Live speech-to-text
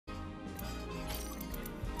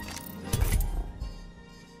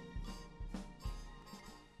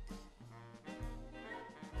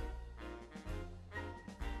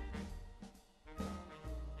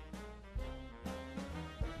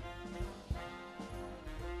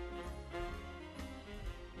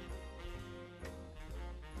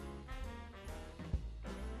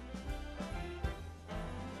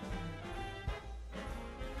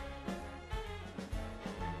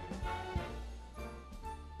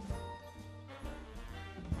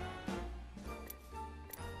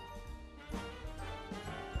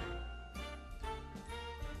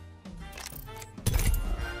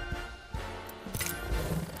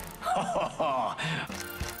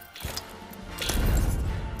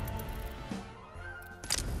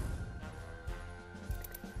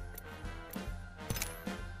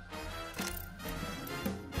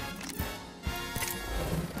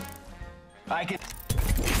I can...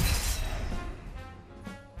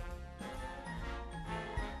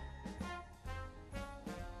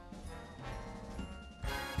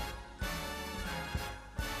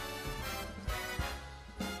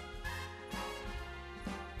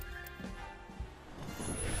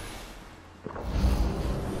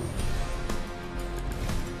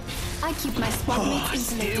 I keep my squad mates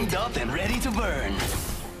insulated. Steamed up and ready to burn.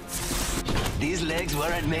 These legs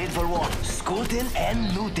weren't made for walk. Scooting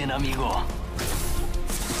and looting, amigo.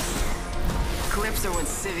 Clips are what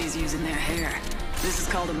civvies use in their hair. This is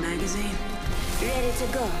called a magazine. Ready to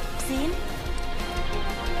go. Seen?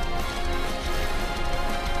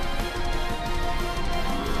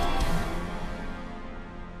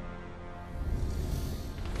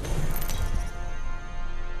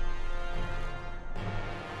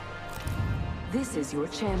 This is your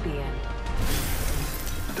champion.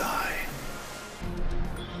 Die.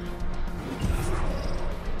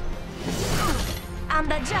 I'm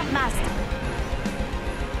the jump master.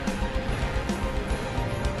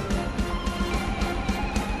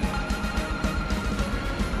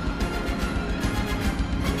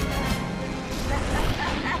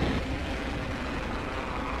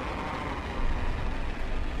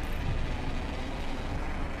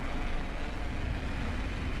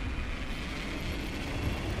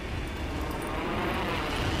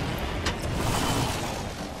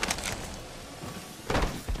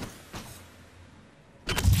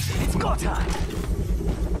 Go time!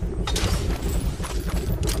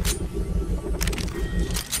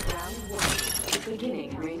 Round 1.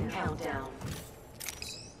 Beginning ring countdown.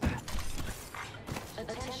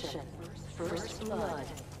 Attention. First blood.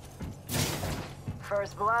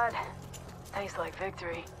 First blood. Tastes like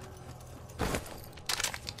victory.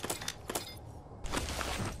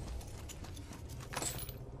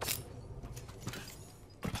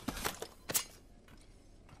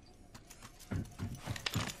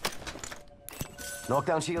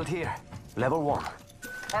 Knockdown shield here. Level 1.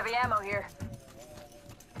 Heavy ammo here.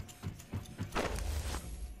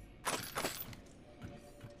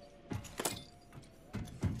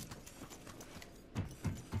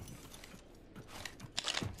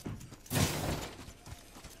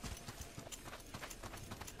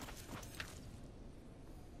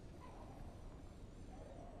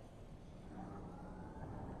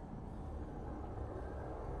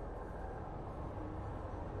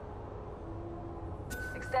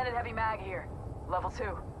 Extended heavy mag here. Level 2.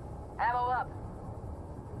 Ammo up.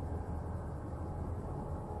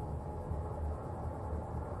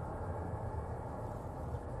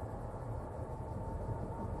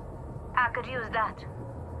 I could use that.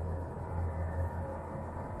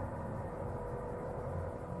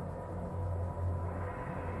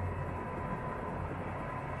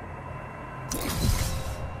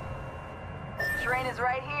 Train is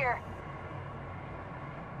right here.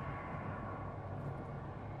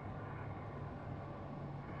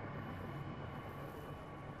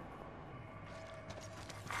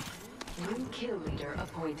 New kill leader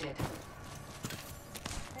appointed.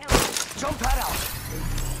 Jump pad out!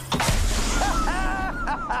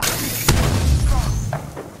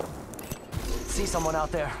 See someone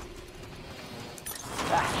out there?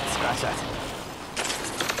 Scratch that.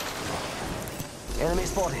 Enemy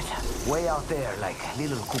spotted. Way out there, like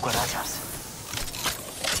little cucarachas.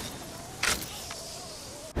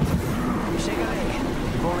 Shake a leg.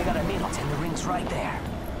 You've only got a minute and the ring's right there.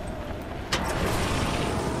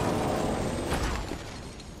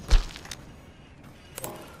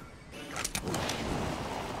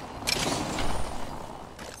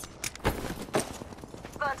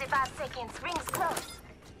 Rings close.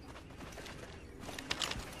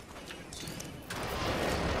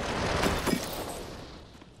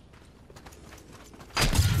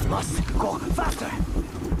 Must go faster.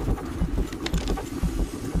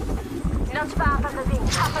 Not far from the ring.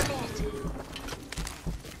 Half a minute.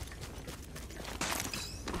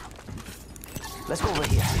 Let's go over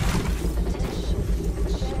here.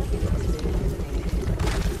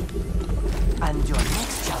 And your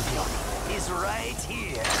next champion is right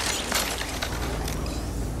here.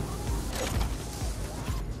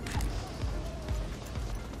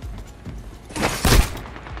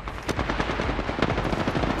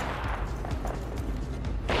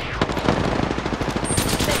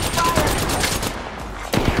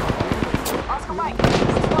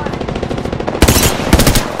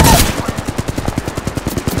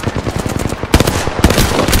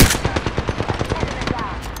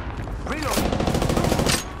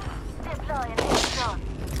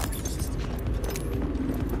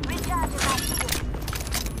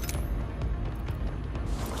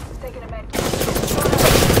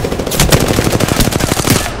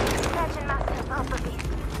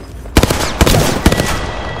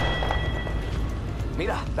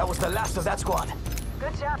 Mira, that was the last of that squad.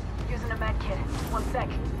 Good job. Using a med kit. 1 sec.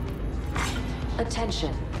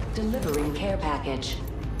 Attention. Delivering care package.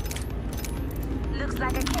 Looks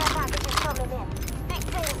like a care package is coming in. Big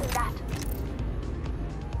things in that.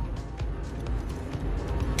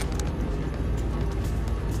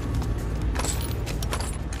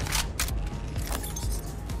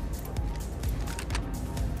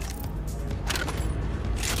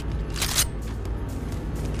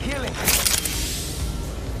 Healing.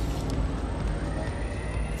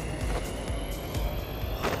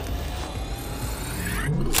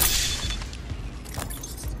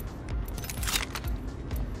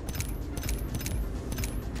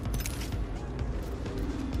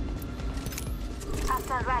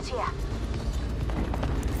 Hostile right here.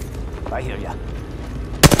 I hear ya.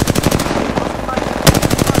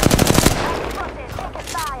 Forces, taking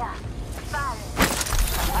fire. Fire.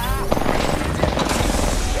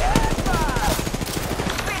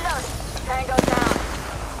 Reload. Tango down.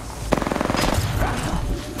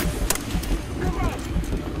 Grenade.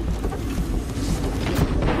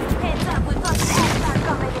 Heads up, we've got the airstrike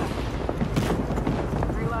coming in.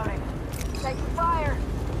 Reloading. Taking fire.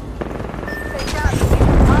 Stay down.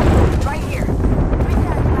 Right here.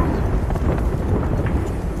 Recharge flash.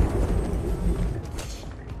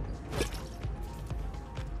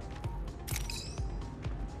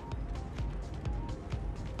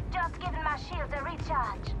 Just giving my shields a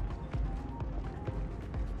recharge.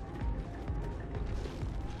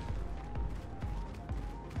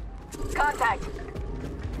 Contact.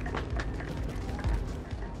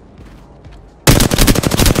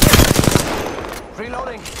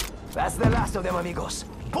 Reloading. That's the last of them, amigos.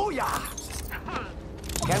 Booyah!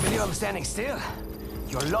 Can't believe I'm standing still.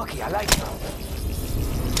 You're lucky, I like you.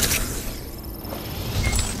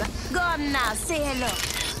 Go on now, say hello.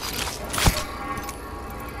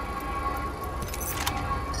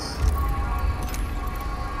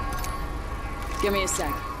 Give me a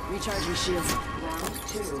sec. Recharging shields. Round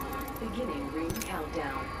 2. Beginning ring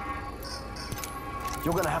countdown.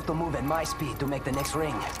 You're gonna have to move at my speed to make the next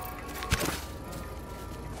ring.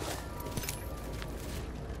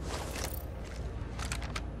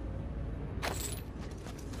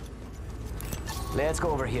 Let's go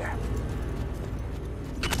over here.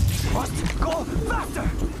 Must go faster!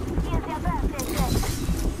 Here's your birthday cake.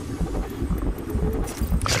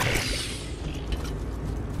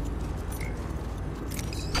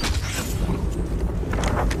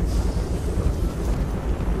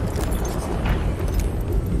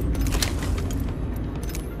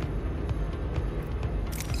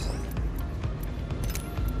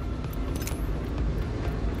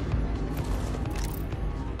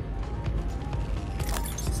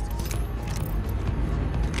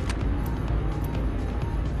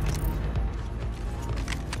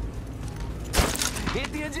 Hit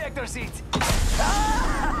the ejector seat!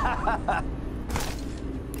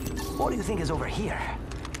 What do you think is over here?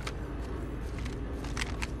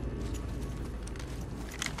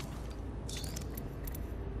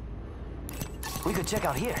 We could check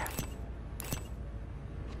out here.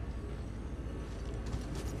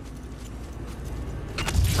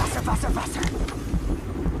 Faster, faster, faster!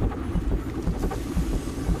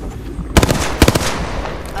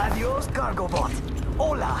 Adios, cargo bot.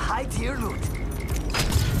 Hola, high-tier loot.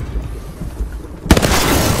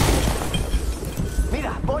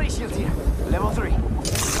 Mira, body shield here. Level 3.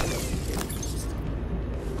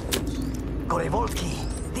 Got a vault key.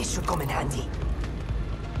 This should come in handy.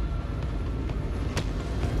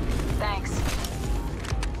 Thanks.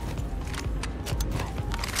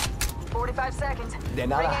 45 seconds. De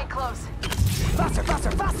nada. Ring ain't close. Faster,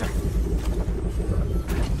 faster, faster!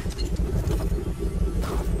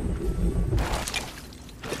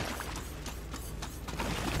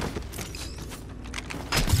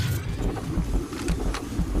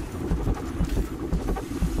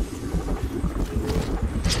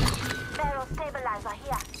 Barrel stabilizer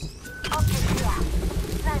here. Optic here.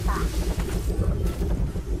 Sniper.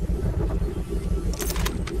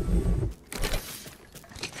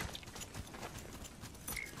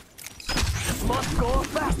 Must go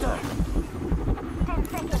faster! 10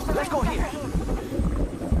 seconds. Let's go here.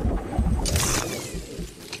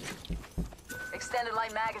 Extended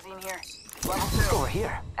light magazine here. Level Let's go 2. over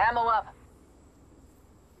here. Ammo up.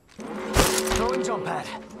 Throwing jump pad.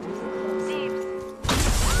 Jeeps.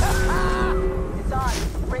 It's on.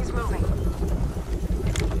 Ring's moving.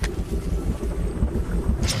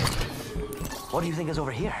 What do you think is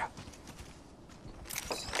over here?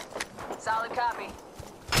 Solid copy.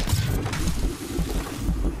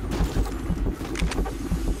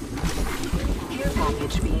 Care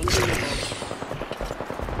package being delivered.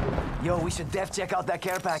 Yo, we should def check out that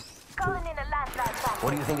care pack. Calling in a landslide pack.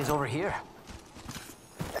 What do you think is over here?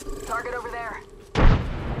 Target over there.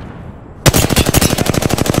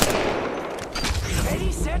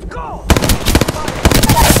 Ready, set, go!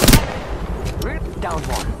 Down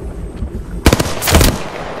one.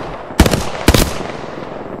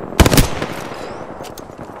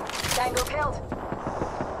 Tango killed.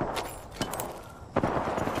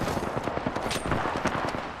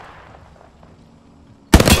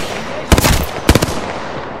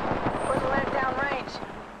 Putting the lamp down range.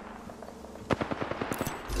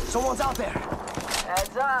 Someone's out there.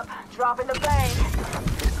 Heads up. Dropping the plane.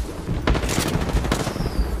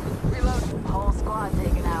 Reload. Whole squad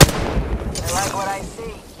taken out. I like what I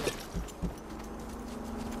see.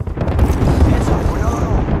 Heads up, we're not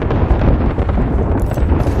alone.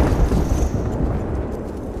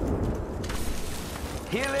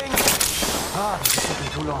 Healing. Ah, this is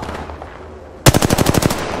taking too long.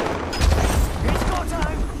 It's go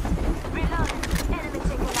time. Reload. Enemy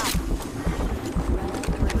taken out.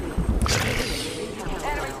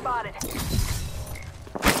 Enemy spotted.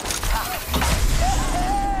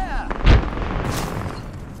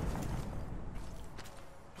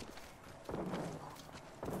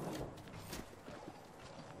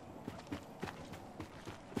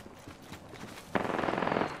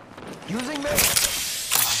 Using me. Come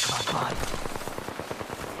on, come on, come on.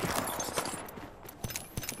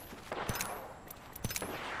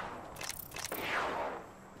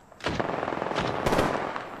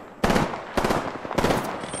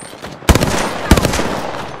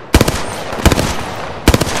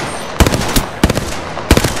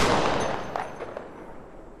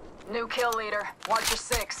 New kill leader. Watch your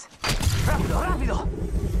six. Rápido, rápido.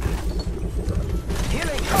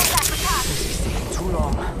 Healing. Contact with top. This is taking too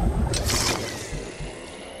long.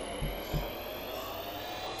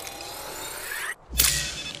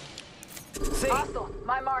 See, Hostile.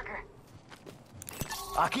 My marker.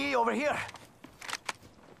 aquí, over here.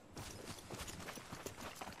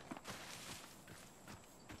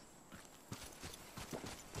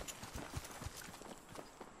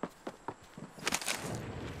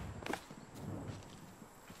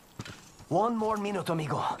 One more minute,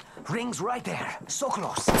 amigo. Ring's right there. So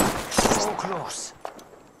close. So close.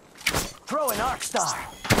 Throw an arc star.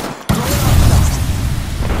 Throw an arc star.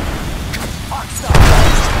 Arc star.